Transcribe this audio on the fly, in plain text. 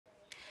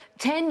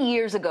10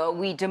 years ago,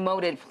 we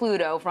demoted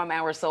Pluto from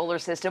our solar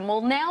system.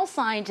 Well, now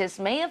scientists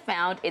may have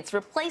found its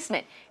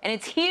replacement, and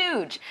it's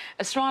huge.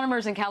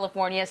 Astronomers in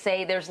California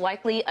say there's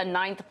likely a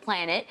ninth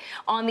planet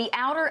on the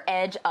outer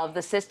edge of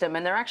the system,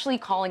 and they're actually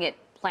calling it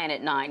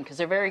Planet 9 because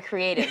they're very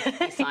creative,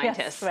 these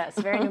scientists. Yes,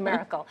 very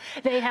numerical.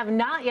 They have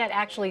not yet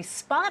actually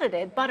spotted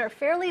it, but are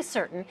fairly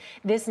certain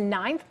this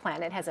ninth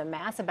planet has a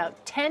mass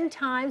about 10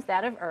 times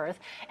that of Earth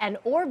and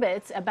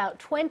orbits about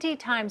 20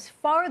 times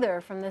farther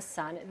from the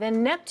sun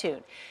than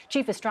Neptune.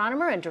 Chief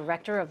astronomer and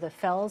director of the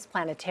Fells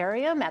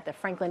Planetarium at the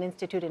Franklin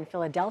Institute in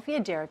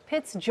Philadelphia, Derrick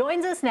Pitts,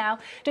 joins us now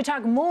to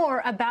talk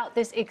more about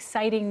this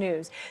exciting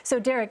news. So,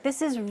 Derrick,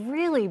 this is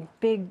really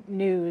big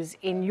news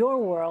in your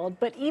world,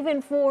 but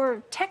even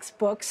for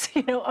textbooks,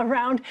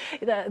 around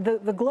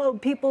the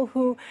globe, people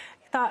who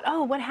thought,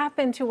 oh, what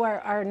happened to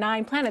our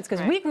 9 planets?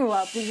 Because we grew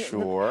up.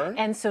 Sure.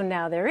 And so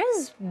now there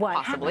is one.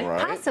 Possibly.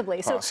 Right.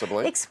 Possibly. So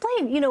Possibly.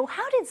 Explain,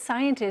 how did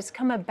scientists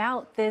come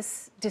about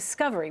this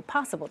discovery,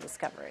 possible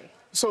discovery?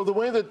 So the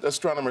way that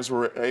astronomers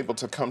were able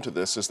to come to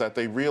this is that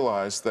they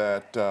realized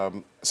that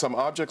some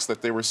objects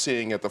that they were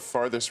seeing at the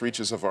farthest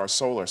reaches of our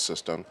solar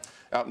system,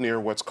 out near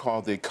what's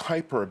called the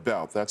Kuiper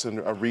Belt, that's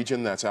a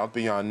region that's out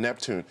beyond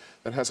Neptune,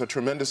 that has a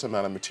tremendous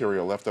amount of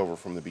material left over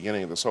from the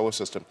beginning of the solar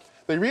system.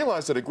 They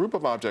realized that a group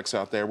of objects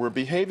out there were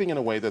behaving in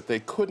a way that they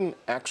couldn't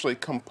actually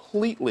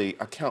completely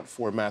account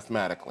for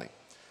mathematically.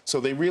 So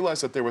they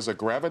realized that there was a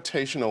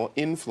gravitational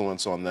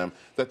influence on them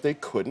that they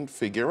couldn't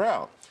figure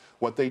out.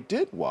 What they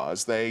did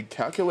was they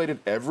calculated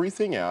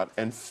everything out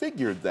and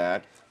figured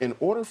that in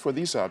order for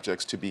these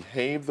objects to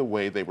behave the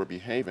way they were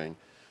behaving,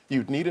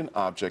 you'd need an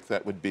object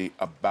that would be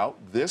about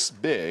this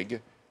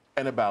big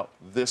and about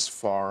this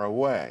far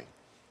away.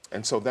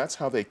 And so that's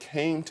how they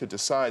came to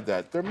decide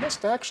that there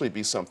must actually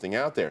be something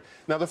out there.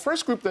 Now, the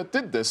first group that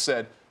did this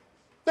said,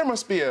 there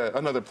must be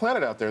another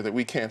planet out there that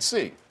we can't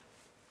see.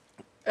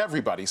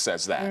 Everybody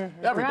says that.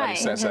 Everybody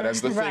says that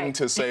as the thing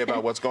to say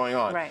about what's going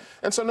on.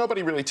 And so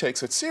nobody really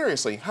takes it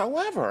seriously.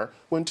 However,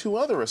 when 2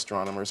 other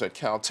astronomers at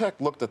Caltech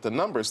looked at the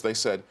numbers, they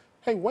said,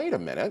 hey, wait a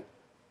minute,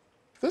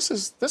 this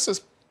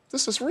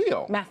is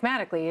real.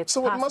 Mathematically, it's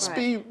so possible. it must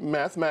be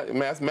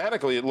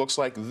mathematically, it looks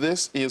like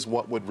this is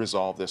what would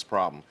resolve this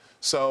problem.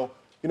 So,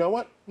 you know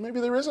what? Maybe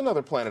there is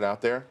another planet out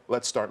there.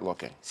 Let's start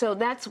looking. So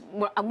that's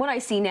what I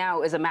see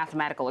now is a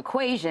mathematical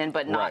equation,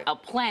 but not a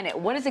planet.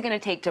 What is it going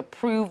to take to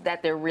prove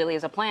that there really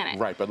is a planet?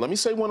 Right, but let me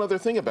say one other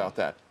thing about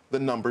that. The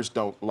numbers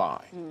don't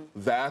lie.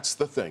 That's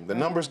the thing. The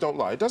numbers don't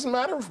lie. It doesn't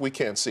matter if we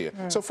can't see it.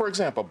 So, for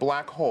example,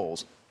 black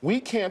holes.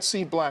 We can't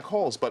see black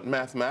holes, but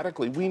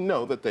mathematically we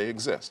know that they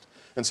exist.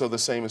 And so the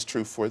same is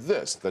true for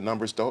this. The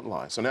numbers don't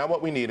lie. So now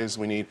what we need is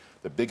the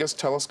biggest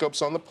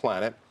telescopes on the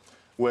planet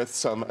with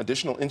some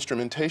additional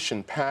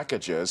instrumentation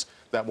packages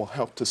that will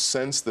help to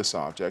sense this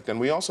object. And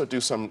we also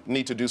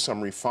need to do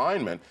some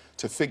refinement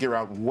to figure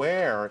out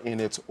where in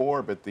its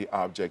orbit the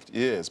object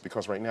is,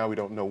 because right now we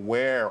don't know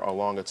where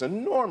along its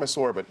enormous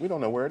orbit. We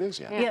don't know where it is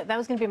yet. Yeah, that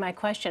was going to be my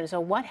question. So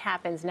what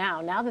happens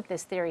now that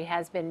this theory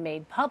has been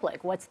made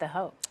public? What's the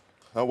hope?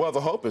 Well,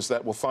 the hope is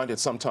that we'll find it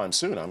sometime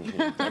soon.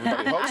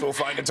 Everybody hopes we'll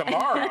find it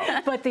tomorrow.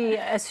 But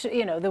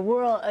the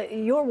world,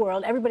 your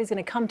world, everybody's going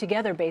to come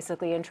together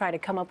basically and try to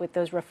come up with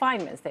those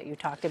refinements that you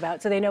talked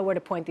about, so they know where to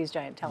point these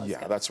giant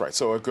telescopes. Yeah, that's right.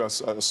 So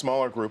a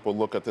smaller group will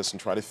look at this and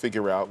try to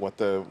figure out what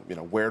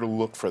where to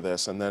look for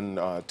this, and then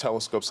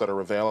telescopes that are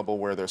available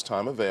where there's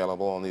time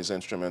available on these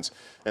instruments,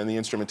 and the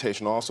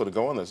instrumentation also to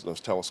go on those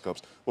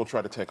telescopes. We'll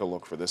try to take a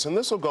look for this, and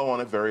this will go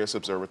on at various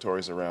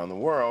observatories around the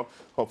world,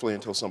 hopefully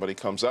until somebody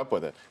comes up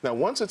with it.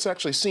 Now, once it's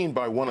actually seen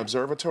by one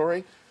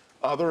observatory,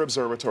 other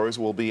observatories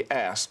will be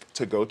asked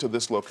to go to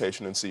this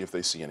location and see if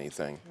they see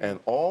anything. And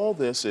all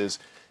this is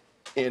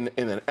in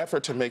an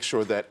effort to make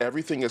sure that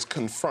everything is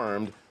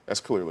confirmed as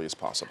clearly as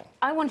possible.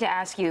 I wanted to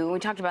ask you, we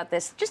talked about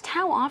this, just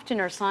how often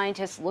are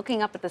scientists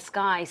looking up at the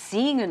sky,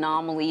 seeing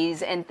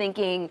anomalies and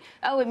thinking,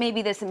 oh, it may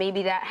be this, it may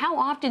be that? How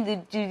often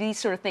do these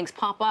sort of things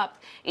pop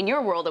up in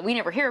your world that we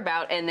never hear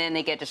about and then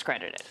they get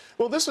discredited?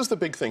 Well, this is the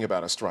big thing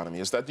about astronomy,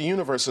 is that the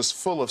universe is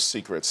full of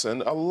secrets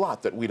and a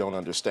lot that we don't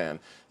understand.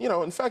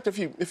 In fact, if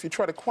you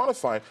try to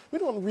quantify it, we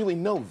don't really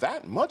know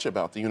that much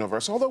about the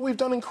universe, although we've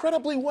done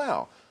incredibly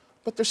well.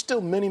 But there's still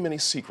many, many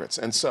secrets.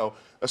 And so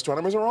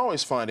astronomers are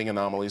always finding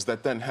anomalies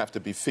that then have to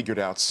be figured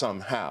out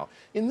somehow.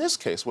 In this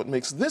case, what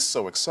makes this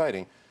so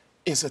exciting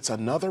is it's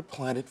another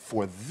planet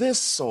for this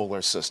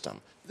solar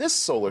system.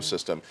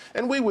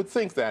 And we would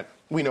think that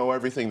we know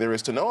everything there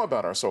is to know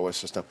about our solar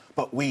system,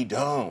 but we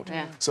don't.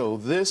 So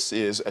this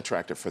is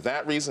attractive for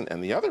that reason.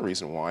 And the other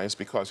reason why is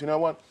because, you know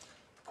what?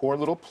 Poor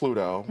little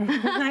Pluto.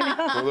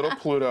 Poor little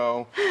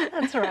Pluto.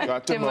 That's right.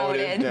 Got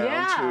demoted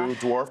down to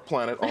dwarf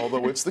planet,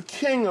 although it's the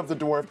king of the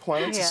dwarf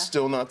planets. It's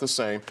still not the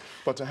same.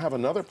 But to have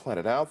another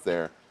planet out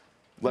there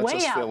lets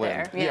us fill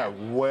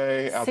in.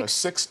 Way out there.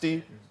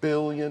 60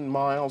 billion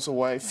miles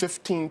away,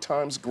 15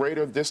 times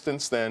greater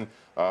distance than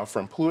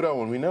from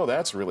Pluto, and we know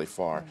that's really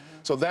far.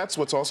 So that's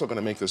what's also going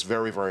to make this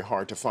very, very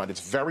hard to find.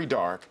 It's very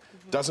dark,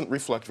 doesn't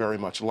reflect very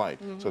much light,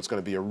 so it's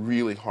going to be a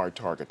really hard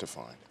target to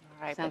find.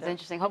 right, Sounds but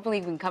interesting. Hopefully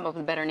we can come up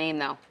with a better name,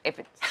 though, if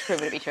it's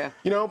proven to be true.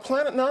 You know,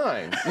 Planet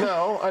 9.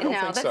 No, I don't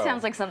No, think that so.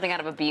 sounds like something out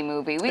of a B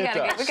movie. We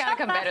gotta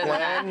come better than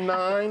that. Plan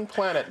 9,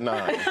 Planet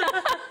 9.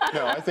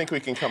 No, I think we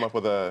can come up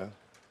with a.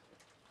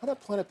 How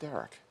about Planet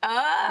Derrick? Oh, no,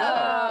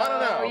 I don't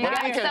know. You but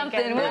got we can-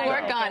 something. We'll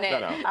work on it.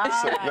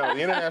 No,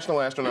 the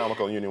International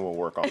Astronomical Union will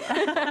work on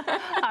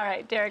that. all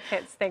right, Derrick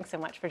Pitts, thanks so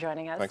much for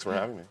joining us. Thanks for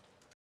having me.